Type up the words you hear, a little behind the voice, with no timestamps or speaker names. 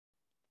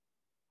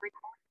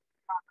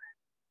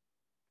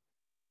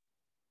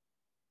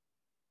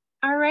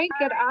All right,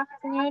 good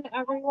afternoon,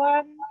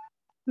 everyone.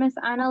 Miss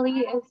Anali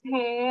is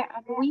here,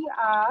 and we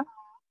are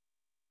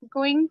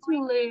going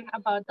to learn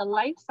about the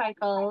life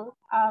cycle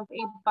of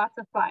a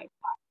butterfly.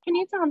 Can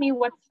you tell me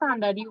what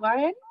standard you are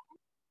in?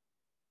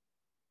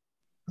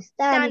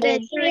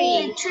 Standard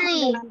 3.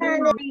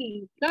 Standard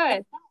 3.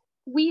 Good.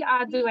 We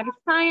are doing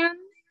science,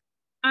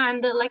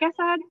 and like I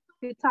said,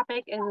 the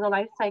topic is the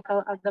life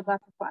cycle of the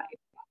butterfly.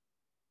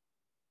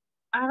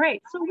 All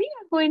right, so we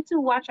are going to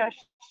watch a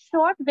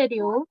short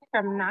video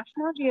from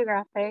National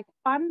Geographic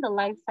on the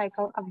life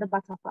cycle of the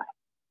butterfly.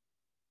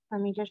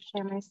 Let me just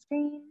share my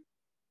screen.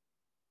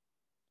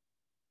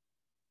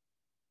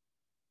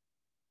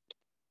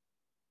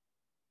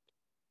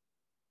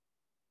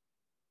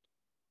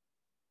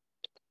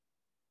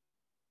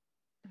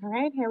 All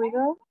right, here we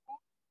go.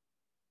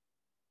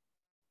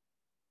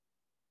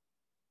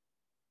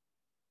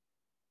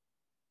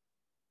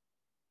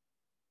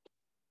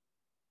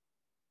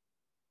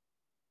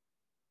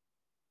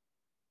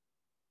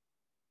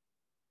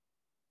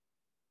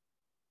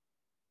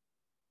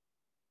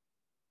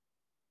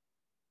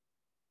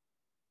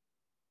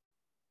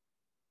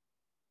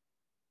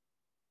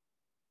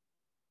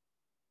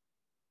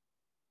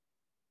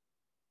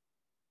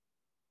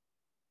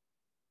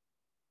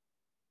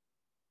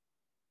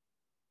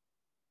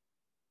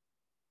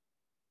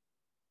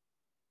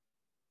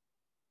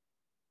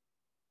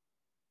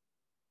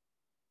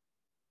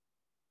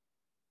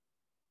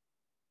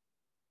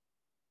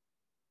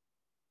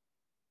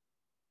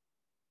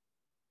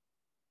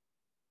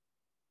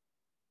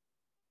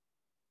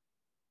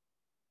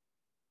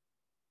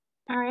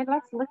 All right,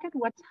 let's look at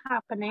what's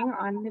happening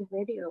on the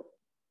video.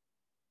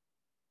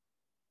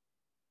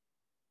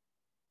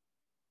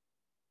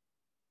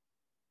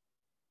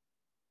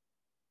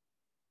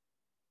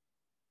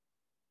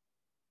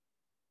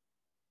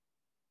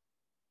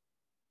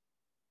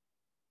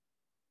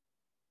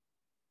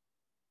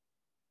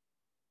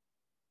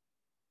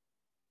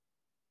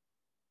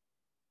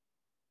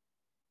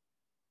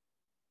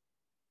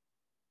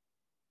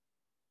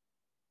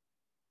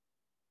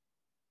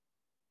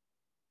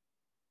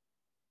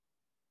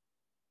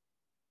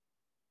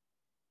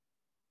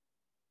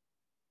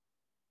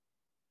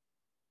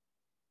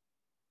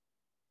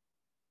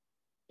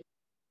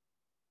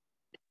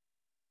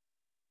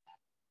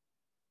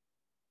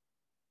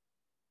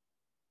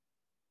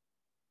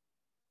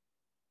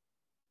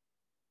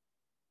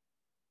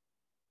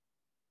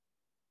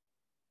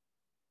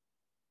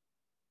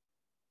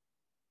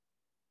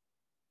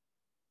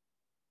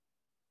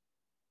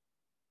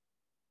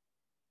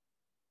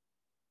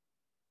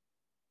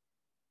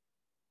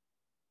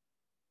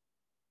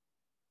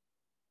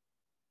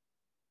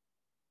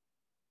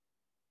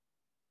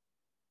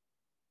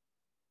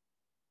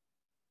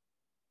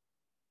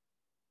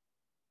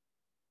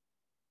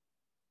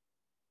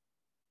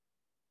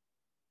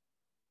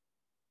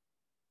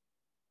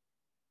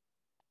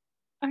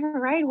 All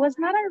right,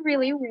 wasn't that a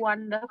really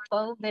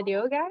wonderful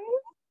video, guys?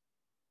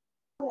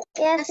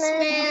 Yes,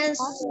 miss.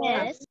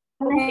 Yes.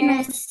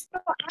 Miss. So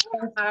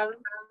I have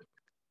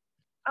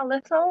a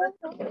little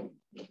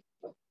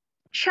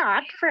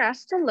chart for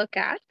us to look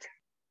at.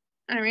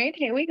 All right,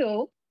 here we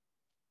go.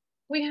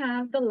 We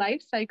have the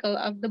life cycle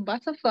of the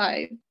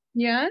butterfly.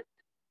 Yeah.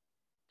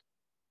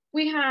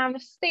 We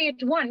have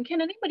stage 1. Can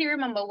anybody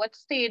remember what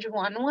stage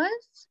 1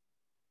 was?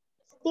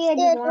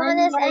 Stage 1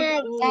 is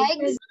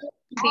eggs.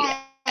 The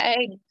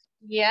egg.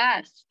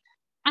 Yes.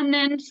 And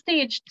then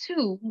stage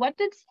 2. What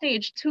did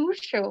stage 2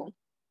 show?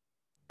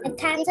 The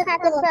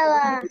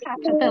caterpillar.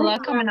 Caterpillar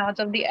coming out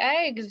of the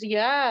eggs.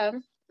 Yeah.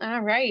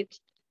 All right.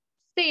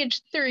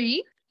 Stage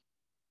 3.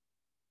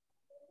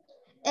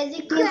 The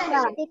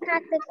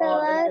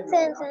caterpillar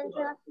turns into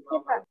a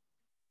pupa.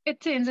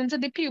 It turns into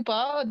the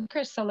pupa or the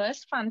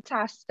chrysalis.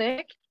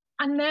 Fantastic.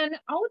 And then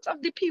out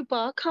of the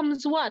pupa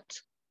comes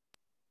what?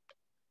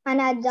 An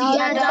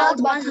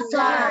adult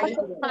butterfly.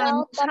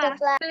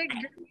 Fantastic.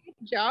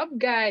 Great job,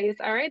 guys.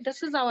 All right,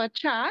 this is our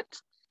chat.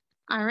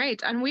 All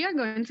right, and we are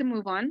going to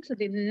move on to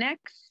the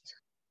next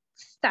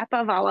step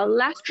of our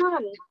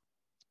lesson.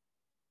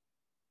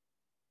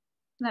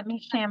 Let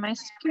me share my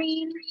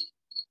screen.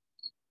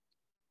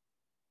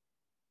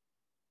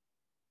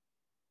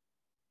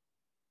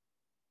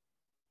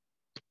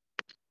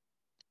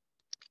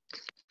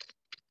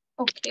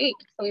 Okay,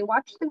 so we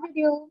watched the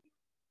video.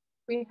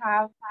 We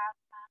have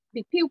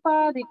the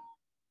pupa, the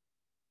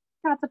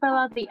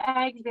caterpillar, the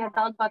eggs, the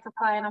adult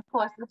butterfly, and of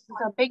course, this is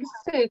a big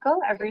circle.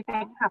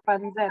 Everything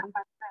happens in.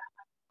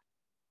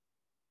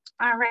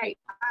 All right,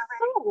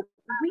 so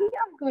we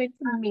are going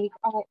to make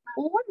our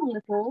own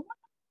little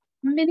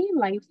mini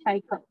life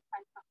cycle.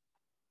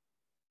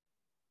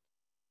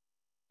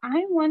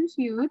 I want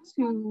you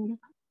to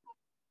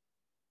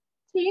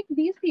take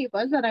these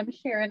papers that I'm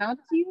sharing out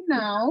to you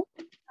now.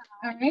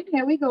 All right,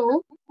 here we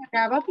go.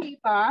 Grab a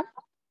paper,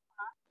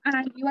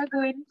 and you are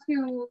going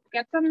to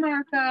get some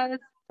markers,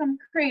 some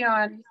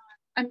crayons.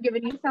 I'm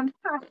giving you some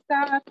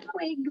pasta,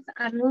 twigs,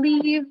 and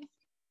leaves.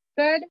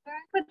 Good.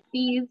 Put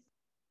these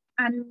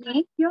and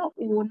make your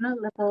own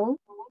little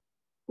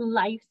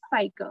life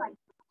cycle.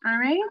 All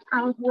right,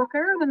 I'll walk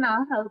around and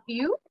I'll help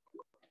you.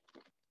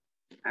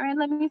 All right,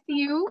 let me see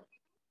you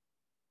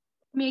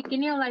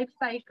making your life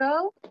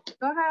cycle.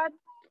 Go ahead.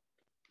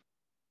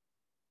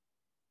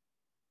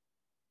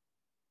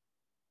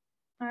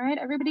 All right,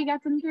 everybody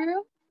got them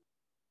through?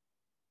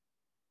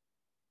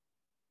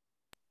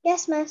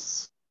 Yes,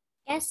 miss.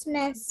 Yes,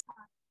 miss.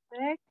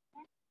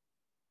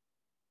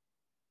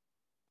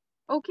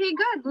 Okay,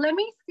 good. Let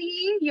me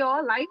see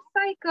your life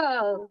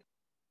cycle.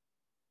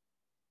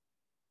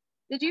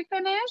 Did you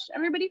finish?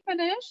 Everybody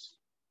finish?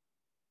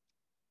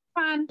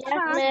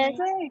 Fantastic.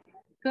 Yes,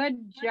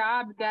 Good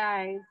job,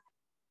 guys.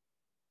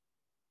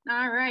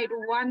 All right,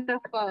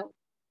 wonderful.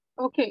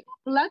 Okay,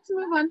 let's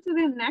move on to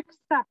the next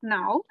step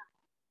now.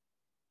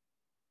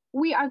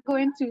 We are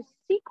going to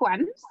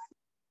sequence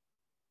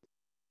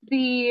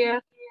the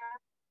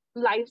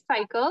life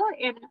cycle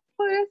in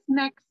first,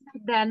 next,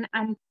 then,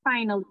 and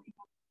finally.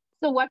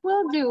 So what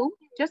we'll do,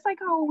 just like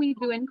how we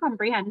do in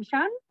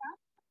comprehension,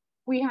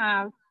 we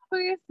have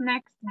first,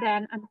 next,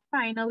 then, and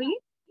finally.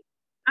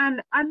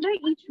 And under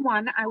each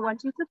one, I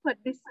want you to put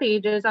the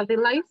stages of the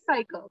life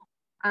cycle.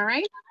 All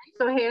right.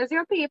 So here's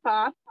your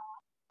paper.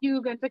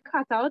 You're going to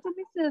cut out with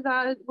your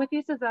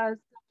scissors,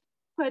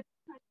 put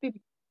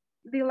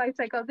the life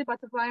cycle of the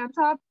butterfly on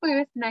top,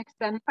 first, next,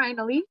 then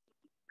finally.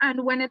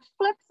 And when it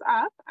flips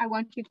up, I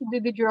want you to do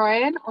the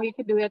drawing, or you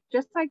can do it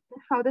just like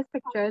how this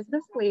picture is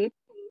displayed.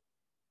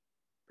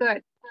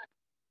 Good.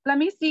 Let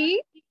me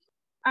see.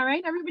 All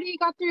right, everybody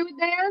got through with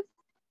theirs?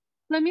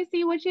 Let me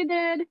see what you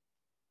did.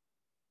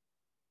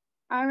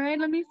 All right,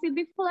 let me see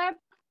the flip.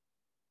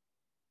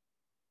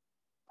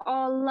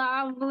 Oh,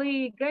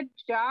 lovely. Good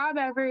job,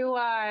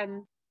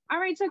 everyone. All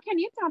right, so can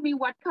you tell me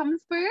what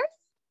comes first?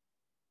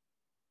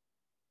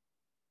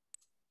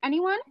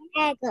 Anyone?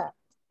 egg.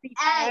 The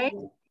egg.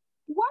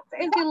 What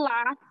is the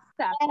last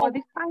step or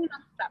the final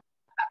step?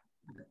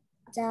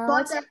 The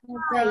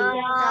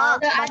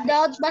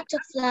adult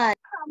butterfly.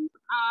 Comes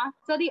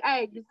after the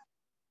eggs.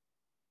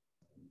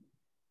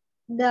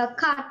 The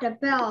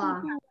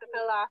caterpillar.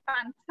 Caterpillar.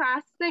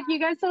 Fantastic. You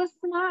guys are so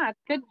smart.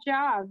 Good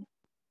job.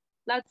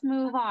 Let's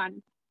move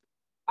on.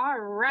 All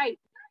right.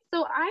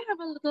 So I have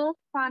a little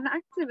fun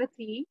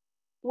activity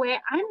where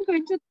I'm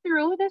going to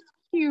throw this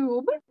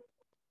cube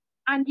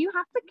and you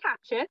have to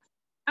catch it,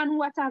 and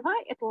whatever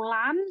it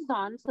lands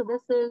on, so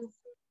this is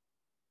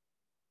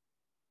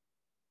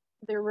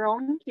the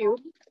wrong cube.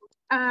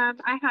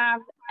 I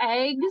have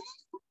eggs,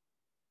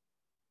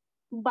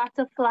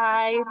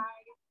 butterfly,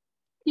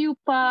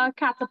 pupa,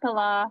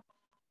 caterpillar.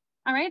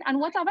 All right, and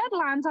whatever it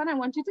lands on, I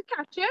want you to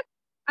catch it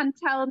and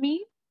tell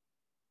me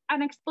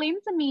and explain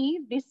to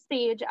me this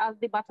stage of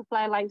the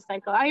butterfly life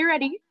cycle. Are you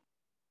ready?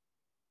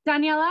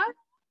 Daniela,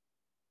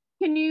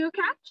 can you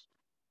catch?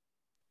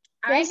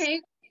 Yes.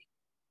 Okay.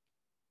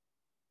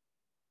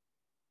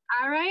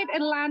 All right,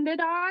 it landed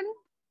on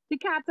the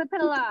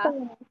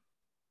caterpillar.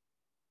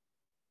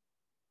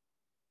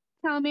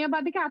 Tell me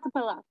about the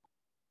caterpillar.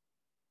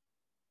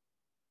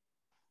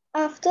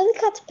 After the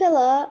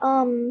caterpillar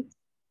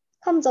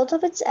comes out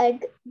of its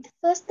egg, the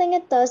first thing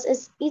it does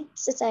is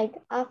eats its egg.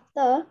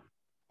 After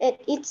it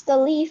eats the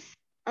leaf,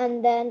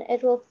 and then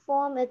it will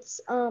form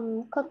its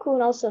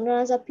cocoon, also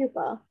known as a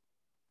pupa.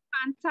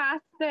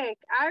 Fantastic.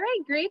 All right,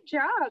 great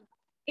job.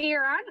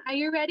 Aaron, are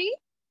you ready?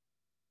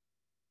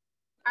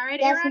 All right,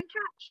 Yes. Aaron,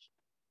 catch.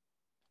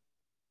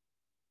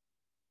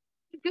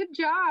 Good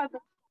job.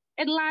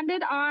 It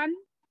landed on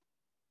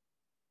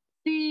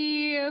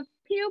the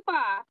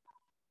pupa.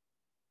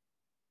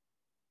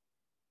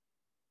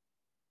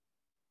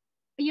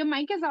 Your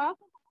mic is off.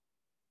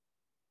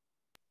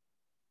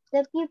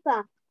 The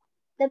pupa.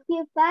 The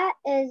pupa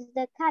is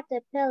the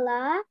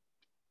caterpillar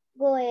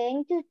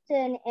going to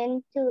turn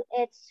into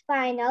its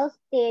final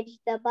stage,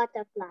 the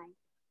butterfly.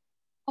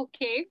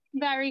 Okay,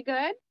 very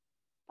good.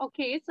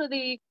 Okay, so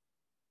the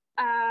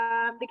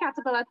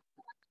caterpillar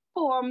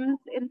forms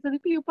into the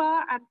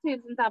pupa and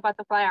turns into a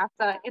butterfly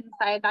after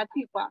inside that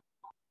pupa.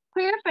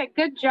 Perfect,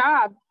 good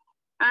job.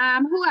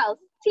 Who else?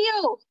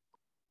 Tio.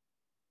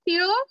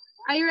 Tio,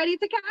 are you ready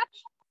to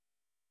catch?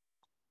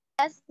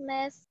 Yes,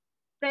 miss.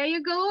 There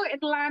you go.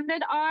 It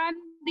landed on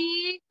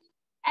the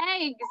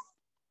eggs.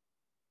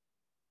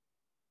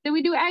 Did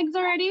we do eggs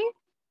already?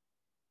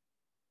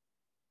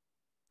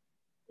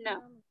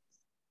 No.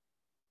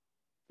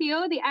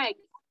 Theo, the eggs.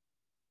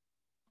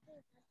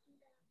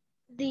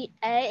 The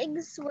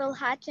eggs will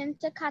hatch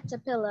into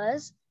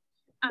caterpillars.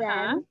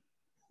 Then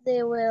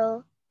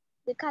the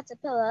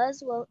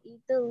caterpillars will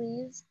eat the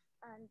leaves,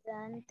 and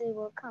then they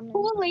will come in.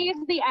 Who lays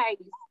the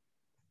eggs?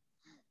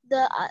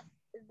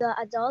 The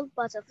adult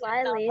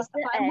butterfly lays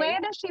the egg.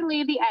 Where does she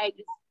lay the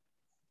eggs?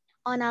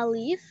 On a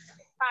leaf.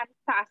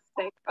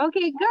 Fantastic.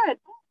 Okay, good.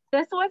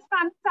 This was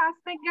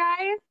fantastic,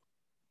 guys.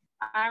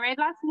 All right,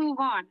 let's move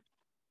on.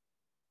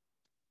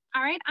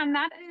 All right, and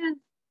that is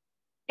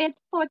it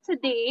for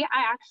today.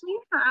 I actually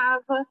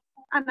have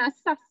an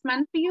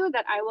assessment for you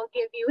that I will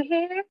give you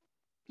here.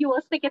 You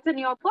will stick it in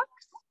your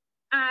books,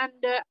 and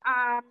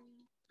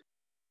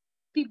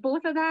see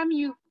both of them,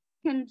 you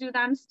can do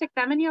them, stick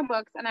them in your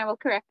books, and I will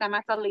correct them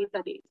at a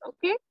later date,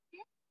 okay?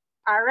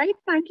 All right,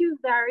 thank you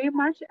very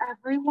much,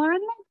 everyone.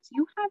 Do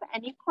you have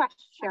any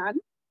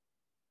questions?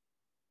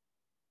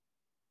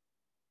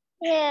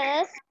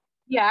 Yes.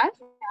 Yes?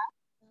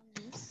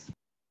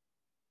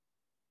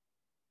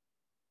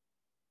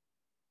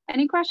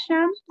 Any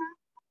questions?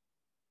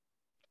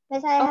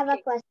 Miss, I have a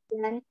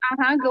question.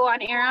 Go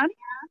on, Aaron.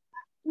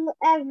 Do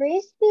every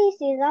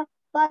species of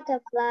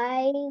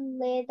butterfly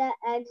lay the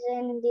eggs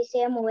in the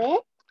same way?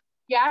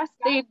 Yes,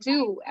 they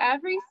do.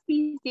 Every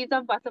species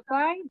of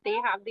butterfly, they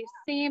have the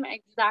same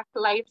exact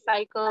life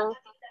cycle.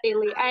 They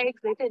lay eggs,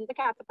 they turn into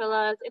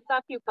caterpillars, it's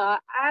a pupa,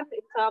 and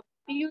it's a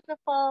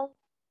beautiful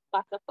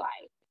butterfly.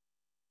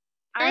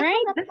 All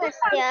right, this is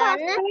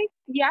fantastic.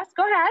 Yes,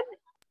 go ahead.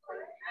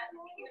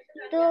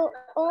 Do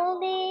all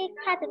the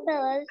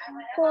caterpillars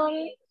form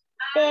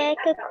their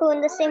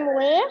cocoon the same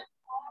way?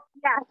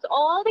 Yes,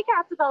 all the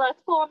caterpillars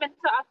form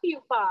into a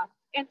pupa,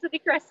 into the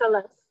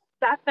chrysalis,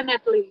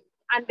 definitely.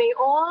 And they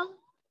all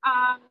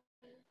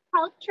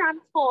help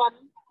transform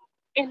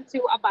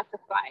into a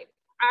butterfly.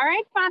 All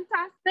right,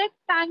 fantastic.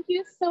 Thank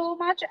you so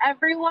much,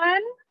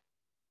 everyone.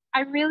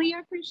 I really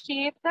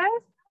appreciate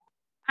this.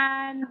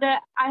 And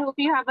I hope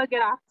you have a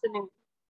good afternoon.